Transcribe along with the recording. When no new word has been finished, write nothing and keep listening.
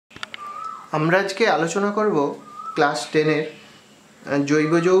আমরা আজকে আলোচনা করব ক্লাস 10-এর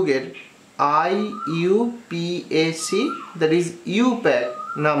জৈব যৌগের IUPAC দ্যাট ইজ ইউপ্যাক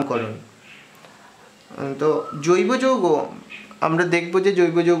নামকরণ। তো জৈব যৌগ আমরা দেখব যে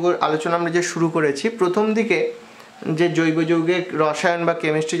জৈব যৌগের আলোচনা আমরা যে শুরু করেছি, প্রথম দিকে যে জৈব যৌগের রসায়ন বা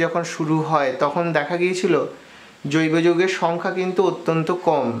কেমিস্ট্রি যখন শুরু হয় তখন দেখা গিয়েছিল জৈব যৌগের সংখ্যা কিন্তু অত্যন্ত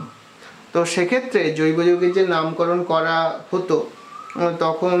কম। তো সেক্ষেত্রে জৈব যৌগের যে নামকরণ করা হতো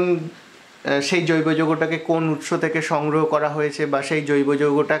তখন সেই জৈব যৌগটাকে কোন উৎস থেকে সংগ্রহ করা হয়েছে বা সেই জৈব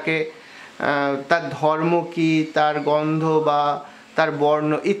যৌগটাকে তার ধর্ম কি, তার গন্ধ বা তার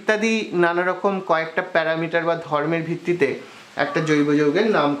বর্ণ ইত্যাদি নানা রকম কয়েকটা প্যারামিটার বা ধর্মের ভিত্তিতে একটা জৈব যৌগের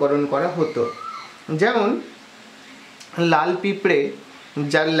নামকরণ করা হতো। যেমন লাল পিঁপড়ে,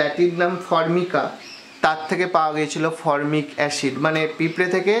 যার ল্যাটিন নাম ফর্মিকা, তার থেকে পাওয়া গিয়েছিল ফর্মিক অ্যাসিড, মানে পিঁপড়ে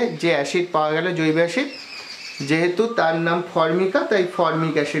থেকে যে অ্যাসিড পাওয়া গেল জৈব অ্যাসিড, যেহেতু তার নাম ফর্মিকা তাই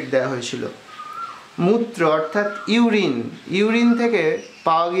ফর্মিক অ্যাসিড দেওয়া হয়েছিল। মূত্র অর্থাৎ ইউরিন থেকে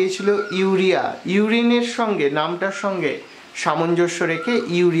পাওয়া গিয়েছিল ইউরিয়া, ইউরিনের সঙ্গে নামটার সঙ্গে সামঞ্জস্য রেখে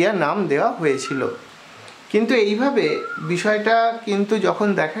ইউরিয়া নাম দেওয়া হয়েছিল। কিন্তু এইভাবে বিষয়টা কিন্তু যখন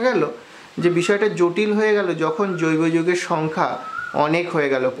দেখা গেল যে বিষয়টা জটিল হয়ে গেল, যখন জৈব যৌগের সংখ্যা অনেক হয়ে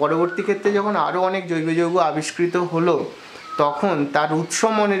গেল, পরবর্তী ক্ষেত্রে যখন আরও অনেক জৈব যৌগ আবিষ্কৃত হলো, তখন তার উৎস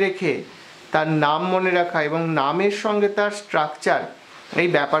মনে রেখে তার নাম মনে রাখা এবং নামের সঙ্গে তার স্ট্রাকচার, এই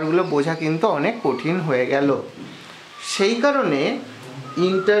ব্যাপারগুলো বোঝা কিন্তু অনেক কঠিন হয়ে গেল। সেই কারণে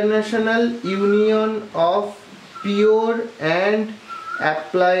international union of pure and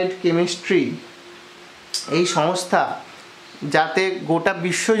applied chemistry, এই সংস্থা, যাতে গোটা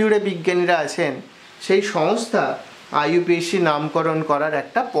বিশ্বজুড়ে বিজ্ঞানীরা আছেন, সেই সংস্থা IUPAC নামকরণ করার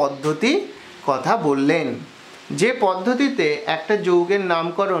একটা পদ্ধতি কথা বললেন, যে পদ্ধতিতে একটা যৌগের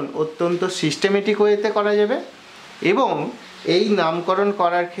নামকরণ অত্যন্ত সিস্টেমেটিক ওয়েতে করা যাবে। এবং এই নামকরণ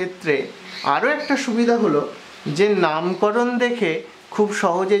করার ক্ষেত্রে আরও একটা সুবিধা হলো যে নামকরণ দেখে খুব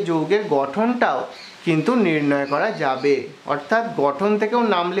সহজে যৌগের গঠনটাও কিন্তু নির্ণয় করা যাবে। অর্থাৎ গঠন থেকেও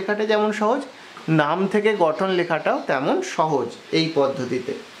নাম লেখাটা যেমন সহজ, নাম থেকে গঠন লেখাটাও তেমন সহজ এই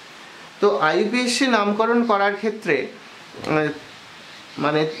পদ্ধতিতে। তো IUPAC নামকরণ করার ক্ষেত্রে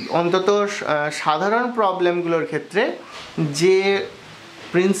মানে অন্তত সাধারণ প্রবলেমগুলোর ক্ষেত্রে যে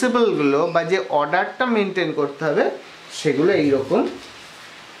প্রিন্সিপালগুলো বা যে অর্ডারটা মেনটেন করতে হবে সেগুলো এইরকম।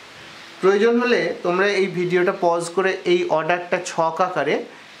 প্রয়োজন হলে তোমরা এই ভিডিওটা পজ করে এই অর্ডারটা ছক আকারে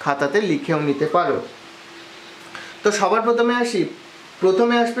খাতাতে লিখেও নিতে পারো। তো সবার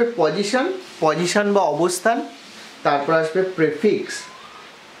প্রথমে আসবে পজিশন বা অবস্থান, তারপর আসবে প্রেফিক্স।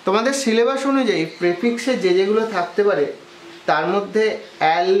 তোমাদের সিলেবাস অনুযায়ী প্রেফিক্সে যেগুলো থাকতে পারে তার মধ্যে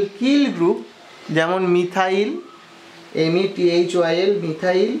অ্যালকিল গ্রুপ, যেমন মিথাইল, METHYL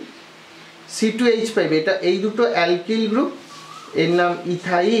মিথাইল, C2H5, এই দুটো অ্যালকিল গ্রুপ, এর নাম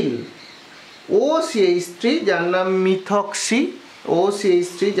ইথাইল। OCH3 যার নাম মিথক্সি,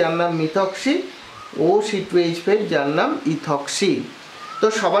 যার নাম মিথক্সি, C2H5 যার নাম ইথক্সি। তো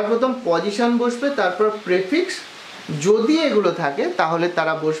সবার প্রথম পজিশন বসবে, তারপর প্রেফিক্স, যদি এগুলো থাকে তাহলে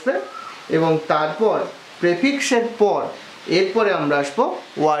তারা বসবে, এবং তারপর প্রেফিক্সের পর এরপরে আমরা আসবো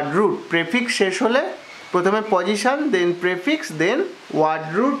ওয়ার্ড রুট। প্রেফিক্স শেষ হলে প্রথমে পজিশন, দেন প্রেফিক্স, দেন ওয়ার্ড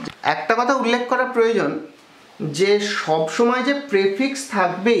রুট। একটা কথা উল্লেখ করা প্রয়োজন যে সব সময় যে প্রেফিক্স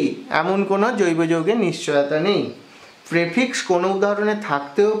থাকবেই এমন কোনো জৈব যৌগের নিশ্চয়তা নেই। প্রেফিক্স কোনো উদাহরণে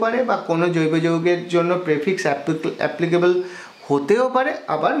থাকতেও পারে বা কোনো জৈব যৌগের জন্য প্রেফিক্স অ্যাপ্লিকেবল হতেও পারে,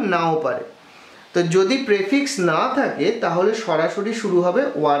 আবার নাও পারে। তো যদি প্রেফিক্স না থাকে তাহলে সরাসরি শুরু হবে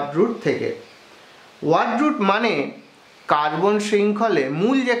ওয়ার্ড রুট থেকে। ওয়ার্ড রুট মানে কার্বন শৃঙ্খলে,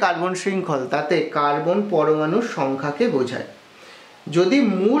 মূল যে কার্বন শৃঙ্খল তাতে কার্বন পরমাণুর সংখ্যাকে বোঝায়। যদি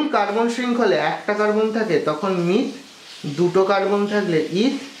মূল কার্বন শৃঙ্খলে একটা কার্বন থাকে তখন মিথ, দুটো কার্বন থাকলে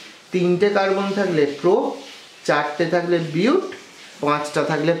ইথ, তিনটে কার্বন থাকলে প্রো, চারটে থাকলে বিউট, পাঁচটা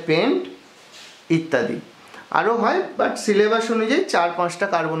থাকলে পেন্ট ইত্যাদি। আরও হয়, বাট সিলেবাস অনুযায়ী 4-5টা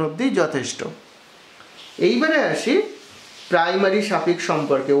কার্বন অবধি যথেষ্ট। এইবারে আসি প্রাইমারি সাফিক্স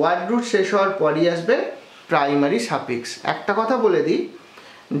সম্পর্কে। ওয়ার্ড রুট শেষ হওয়ার পরই আসবে প্রাইমারি সাফিক্স। একটা কথা বলে দিই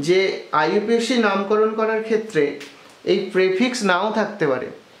যে IUPAC নামকরণ করার ক্ষেত্রে এই প্রেফিক্স নাও থাকতে পারে,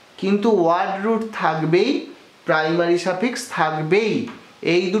 কিন্তু ওয়ার্ড রুট থাকবেই, প্রাইমারি সাফিক্স থাকবেই।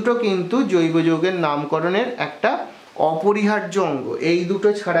 এই দুটো কিন্তু জৈব যৌগের নামকরণের একটা অপরিহার্য অঙ্গ। এই দুটো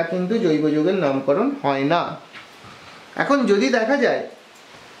ছাড়া কিন্তু জৈব যৌগের নামকরণ হয় না। এখন যদি দেখা যায়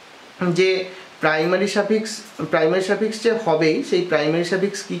যে প্রাইমারি সাফিক্স যে হবেই, সেই প্রাইমারি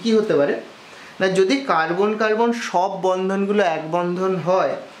সাফিক্স কী হতে পারে না, যদি কার্বন কার্বন সব বন্ধনগুলো এক বন্ধন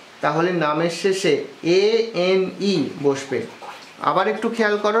হয় তাহলে নামের শেষে ANE বসবে। আবার একটু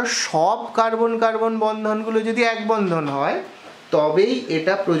খেয়াল করো, সব কার্বন কার্বন বন্ধনগুলো যদি এক বন্ধন হয় তবেই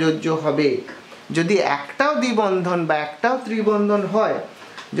এটা প্রযোজ্য হবে। যদি একটাও দ্বিবন্ধন বা একটাও ত্রিবন্ধন হয়,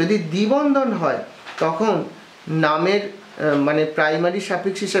 যদি দ্বিবন্ধন হয় তখন নামের মানে প্রাইমারি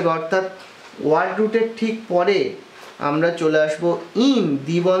সাফিক্স হিসেবে অর্থাৎ ওয়ার্ড রুটের ঠিক পরে আমরা চলে আসবো ইন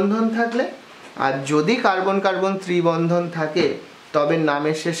দ্বিবন্ধন থাকলে, আর যদি কার্বন কার্বন ত্রিবন্ধন থাকে তবে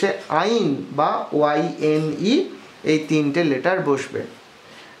নামের শেষে আইন বা YNE এই তিনটে লেটার বসবে।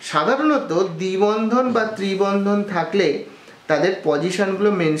 সাধারণত দ্বিবন্ধন বা ত্রিবন্ধন থাকলে তাদের পজিশনগুলো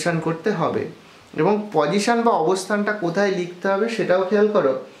মেনশন করতে হবে, এবং পজিশন বা অবস্থানটা কোথায় লিখতে হবে সেটাও খেয়াল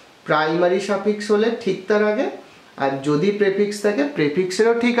করো। প্রাইমারি সাফিক্স হলে ঠিক তার আগে, আর যদি প্রেফিক্স থাকে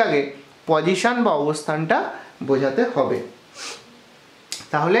প্রেফিক্সেরও ঠিক আগে পজিশন বা অবস্থানটা বোঝাতে হবে।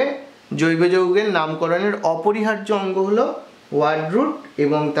 তাহলে জৈব যৌগের নামকরণের অপরিহার্য অঙ্গ হলো ওয়ার্ড রুট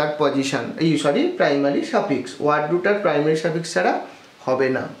এবং তার position, primary suffix. Word root আর প্রাইমারি সাফিক্স ছাড়া হবে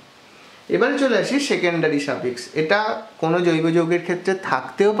না। এবারে চলে আসি সেকেন্ডারি সাফিক্স। এটা কোনো জৈব যৌগের ক্ষেত্রে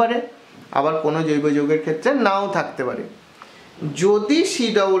থাকতেও পারে, আবার কোনো জৈব যৌগের ক্ষেত্রে নাও থাকতে পারে। যদি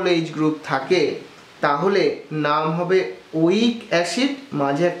COOH গ্রুপ থাকে তাহলে নাম হবে উইক অ্যাসিড,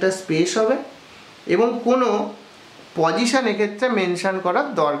 মাঝে একটা স্পেস হবে, এবং কোনো পজিশন এক্ষেত্রে মেনশন করার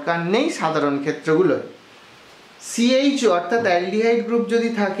দরকার নেই সাধারণ ক্ষেত্রগুলোয়। CH অর্থাৎ অ্যালডিহাইড গ্রুপ যদি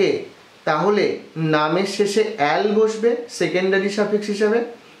থাকে তাহলে নামের শেষে অ্যাল বসবে সেকেন্ডারি সাফিক্স হিসাবে,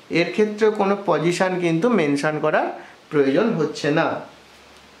 এর ক্ষেত্রেও কোনো পজিশন কিন্তু মেনশন করার প্রয়োজন হচ্ছে না।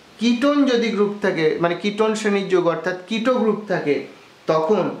 কিটোন যদি গ্রুপ থাকে, মানে কিটোন শ্রেণীর যৌগ অর্থাৎ কিটো গ্রুপ থাকে,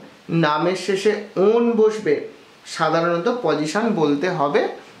 তখন নামের শেষে ওন বসবে, সাধারণত পজিশন বলতে হবে,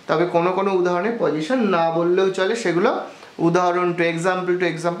 তবে কোনো কোনো উদাহরণে পজিশন না বললেও চলে, সেগুলো উদাহরণ টু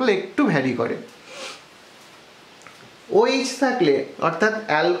এক্সাম্পল একটু ভ্যারি করে। OH থাকলে অর্থাৎ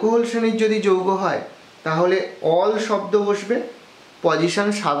অ্যালকোহল শ্রেণীর যদি যৌগ হয় তাহলে অল শব্দ বসবে, পজিশন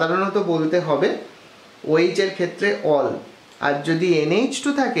সাধারণত বলতে হবে OH এর ক্ষেত্রে অল। আর যদি NH2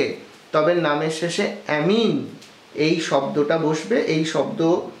 থাকে তবে নামের শেষে অ্যামিন এই শব্দটা বসবে, এই শব্দ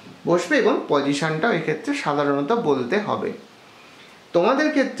বসবে, এবং পজিশনটাও এক্ষেত্রে সাধারণত বলতে হবে। তোমাদের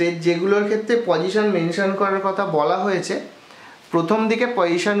ক্ষেত্রে যেগুলোর ক্ষেত্রে পজিশন মেনশন করার কথা বলা হয়েছে, প্রথম দিকে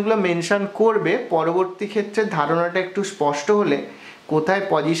পজিশনগুলো মেনশন করবে, পরবর্তী ক্ষেত্রে ধারণাটা একটু স্পষ্ট হলে কোথায়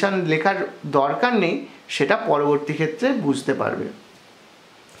পজিশন লেখার দরকার নেই সেটা পরবর্তী ক্ষেত্রে বুঝতে পারবে।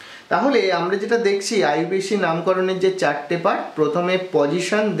 তাহলে আমরা যেটা দেখছি IUPAC নামকরণের যে চারটে পার্ট, প্রথমে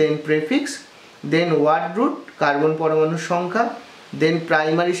পজিশন, দেন প্রেফিক্স, দেন ওয়ার্ড রুট কার্বন পরমাণুর সংখ্যা, দেন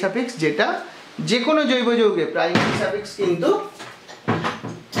প্রাইমারি সাফিক্স, যেটা যে কোনো জৈব যৌগে প্রাইমারি সাফিক্স কিন্তু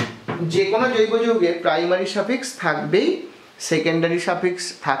যে কোনো জৈব যৌগে প্রাইমারি সাফিক্স থাকবেই, সেকেন্ডারি সাফিক্স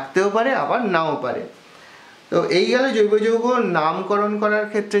থাকতেও পারে আবার নাও পারে। তো এই গেল জৈব যৌগ নামকরণ করার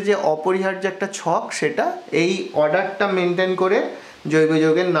ক্ষেত্রে যে অপরিহার্য একটা ছক, সেটা এই অর্ডারটা মেনটেন করে জৈব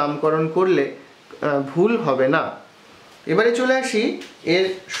যৌগের নামকরণ করলে ভুল হবে না। এবারে চলে আসি এর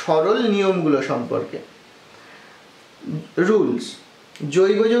সরল নিয়মগুলো সম্পর্কে। রুলস: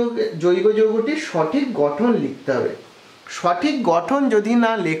 জৈব যৌগটির সঠিক গঠন লিখতে হবে। সঠিক গঠন যদি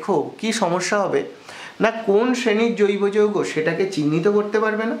না লেখো কি সমস্যা হবে না, কোন শ্রেণীর জৈব যৌগ সেটাকে চিহ্নিত করতে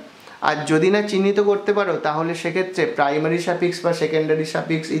পারবে না, আর যদি না চিহ্নিত করতে পারো তাহলে সেক্ষেত্রে প্রাইমারি সাফিক্স বা সেকেন্ডারি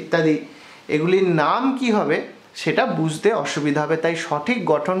সাফিক্স ইত্যাদি এগুলির নাম কি হবে সেটা বুঝতে অসুবিধা হবে। তাই সঠিক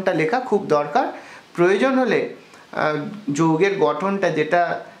গঠনটা লেখা খুব দরকার। প্রয়োজন হলে যৌগের গঠনটা যেটা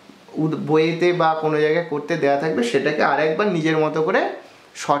বইয়েতে বা কোনো জায়গায় করতে দেওয়া থাকবে সেটাকে আরেকবার নিজের মতো করে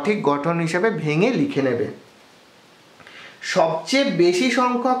সঠিক গঠন হিসেবে ভেঙে লিখে নেবে। সবচেয়ে বেশি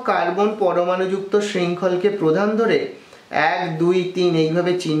সংখ্যক কার্বন পরমাণুযুক্ত শৃঙ্খলকে প্রধান ধরে 1, 2, 3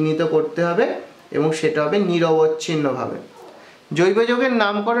 এইভাবে চিহ্নিত করতে হবে, এবং সেটা হবে নিরবচ্ছিন্নভাবে। জৈব যৌগের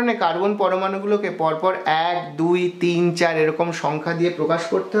নামকরণে কার্বন পরমাণুগুলোকে পরপর 1, 2, 3, 4 এরকম সংখ্যা দিয়ে প্রকাশ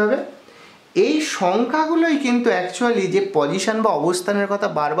করতে হবে। এই সংখ্যাগুলোই কিন্তু অ্যাকচুয়ালি যে পজিশন বা অবস্থানের কথা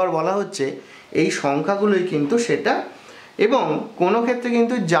বারবার বলা হচ্ছে, এই সংখ্যাগুলোই কিন্তু সেটা, এবং কোনো ক্ষেত্রে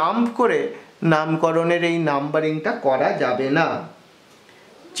কিন্তু জাম্প করে নামকরণের এই নাম্বারিংটা করা যাবে না।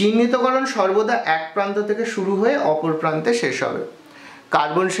 চিহ্নিতকরণ সর্বদা এক প্রান্ত থেকে শুরু হয়ে অপর প্রান্তে শেষ হবে।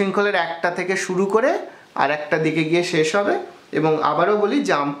 কার্বন শৃঙ্খলের একটা থেকে শুরু করে আর একটা দিকে গিয়ে শেষ হবে, এবং আবারও বলি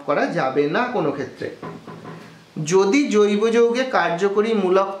জাম্প করা যাবে না কোনো ক্ষেত্রে। যদি জৈব যৌগে কার্যকরী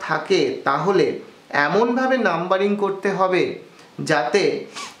মূলক থাকে তাহলে এমনভাবে নাম্বারিং করতে হবে যাতে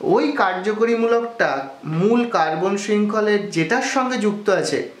ওই কার্যকরী মূলকটা মূল কার্বন শৃঙ্খলের যেটার সঙ্গে যুক্ত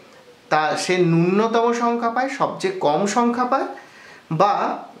আছে তা সে ন্যূনতম সংখ্যা পায়, সবচেয়ে কম সংখ্যা পায়, বা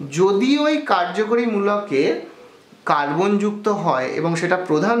যদি ওই কার্যকরী মূলকে কার্বন যুক্ত হয় এবং সেটা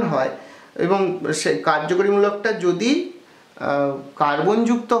প্রধান হয়, এবং সে কার্যকরী মূলকটা যদি কার্বন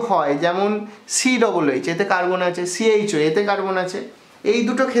যুক্ত হয়, যেমন COOH এতে কার্বন আছে, CHO এতে কার্বন আছে, এই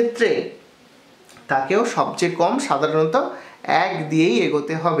দুটো ক্ষেত্রে তাকেও সবচেয়ে কম সাধারণত এক দিয়েই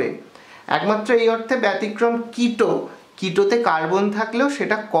এগোতে হবে। একমাত্র এই অর্থে ব্যতিক্রম কিটোতে কার্বন থাকলেও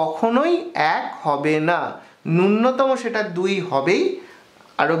সেটা কখনোই 1 হবে না, ন্যূনতম সেটা 2 হবেই,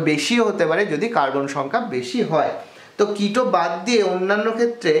 আরও বেশিও হতে পারে যদি কার্বন সংখ্যা বেশি হয়। তো কিটো বাদ দিয়ে অন্যান্য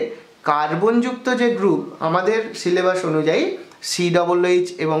ক্ষেত্রে কার্বনযুক্ত যে গ্রুপ আমাদের সিলেবাস অনুযায়ী COOH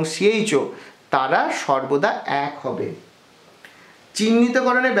এবং CHO তারা সর্বদা 1 হবে।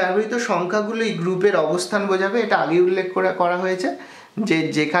 চিহ্নিতকরণে ব্যবহৃত সংখ্যাগুলোই গ্রুপের অবস্থান বোঝাবে, এটা আগে উল্লেখ করা হয়েছে যে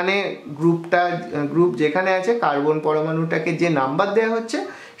যেখানে গ্রুপ যেখানে আছে কার্বন পরমাণুটাকে যে নাম্বার দেওয়া হচ্ছে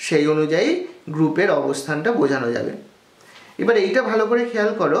সেই অনুযায়ী গ্রুপের অবস্থানটা বোঝানো যাবে। এবার এইটা ভালো করে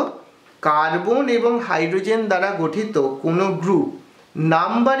খেয়াল করো, কার্বন এবং হাইড্রোজেন দ্বারা গঠিত কোনো গ্রুপ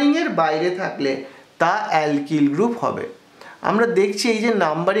নাম্বারিংয়ের বাইরে থাকলে তা অ্যালকিল গ্রুপ হবে। আমরা দেখছি এই যে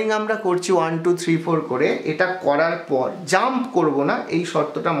নাম্বারিং আমরা করছি 1 2 3 4 করে, এটা করার পর জাম্প করব না, এই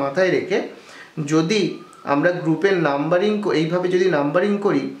শর্তটা মাথায় রেখে যদি আমরা গ্রুপের নাম্বারিং এইভাবে যদি নাম্বারিং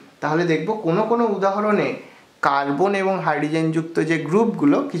করি তাহলে দেখব কোনো কোনো উদাহরণে কার্বন এবং হাইড্রোজেনযুক্ত যে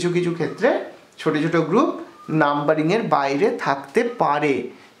গ্রুপগুলো কিছু কিছু ক্ষেত্রে ছোট ছোট গ্রুপ নাম্বারিংয়ের বাইরে থাকতে পারে।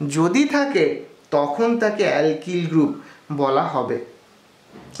 যদি থাকে তখন তাকে অ্যালকিল গ্রুপ বলা হবে।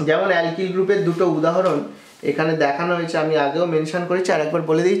 যেমন অ্যালকিল গ্রুপের দুটো উদাহরণ এখানে দেখানো হয়েছে, আমি আগেও মেনশন করেছি, আরেকবার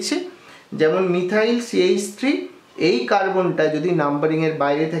বলে দিচ্ছি। যেমন মিথাইল CH3, এই কার্বনটা যদি নাম্বারিংয়ের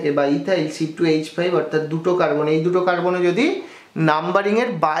বাইরে থাকে, বা ইথাইল C2H5 অর্থাৎ দুটো কার্বন, এই দুটো কার্বনও যদি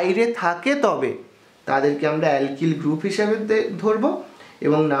নাম্বারিংয়ের বাইরে থাকে তবে তাদেরকে আমরা অ্যালকিল গ্রুপ হিসেবে ধরবো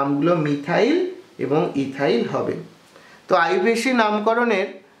এবং নামগুলো মিথাইল এবং ইথাইল হবে। তো IUPAC নামকরণের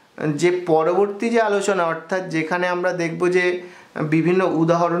যে পরবর্তী যে আলোচনা, অর্থাৎ যেখানে আমরা দেখব যে বিভিন্ন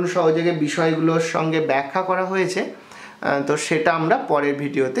উদাহরণ সহযোগে বিষয়গুলোর সঙ্গে ব্যাখ্যা করা হয়েছে, তো সেটা আমরা পরের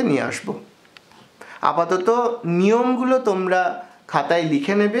ভিডিওতে নিয়ে আসব। আপাতত নিয়মগুলো তোমরা খাতায়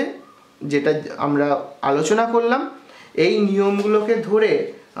লিখে নেবে, যেটা আমরা আলোচনা করলাম। এই নিয়মগুলোকে ধরে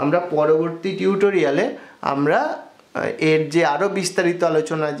আমরা পরবর্তী টিউটোরিয়ালে আমরা এর যে আরও বিস্তারিত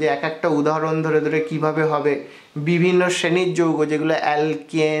আলোচনা, যে এক একটা উদাহরণ ধরে ধরে কিভাবে হবে, বিভিন্ন শ্রেণীর যৌগ যেগুলো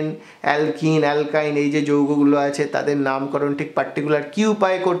অ্যালকেন, অ্যালকিন, অ্যালকাইন, এই যে যৌগগুলো আছে তাদের নামকরণ ঠিক পার্টিকুলার কী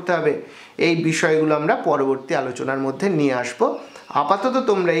উপায়ে করতে হবে, এই বিষয়গুলো আমরা পরবর্তী আলোচনার মধ্যে নিয়ে আসব। আপাতত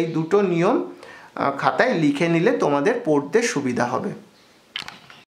তোমরা এই দুটো নিয়ম খাতায় লিখে নিলে তোমাদের পড়তে সুবিধা হবে।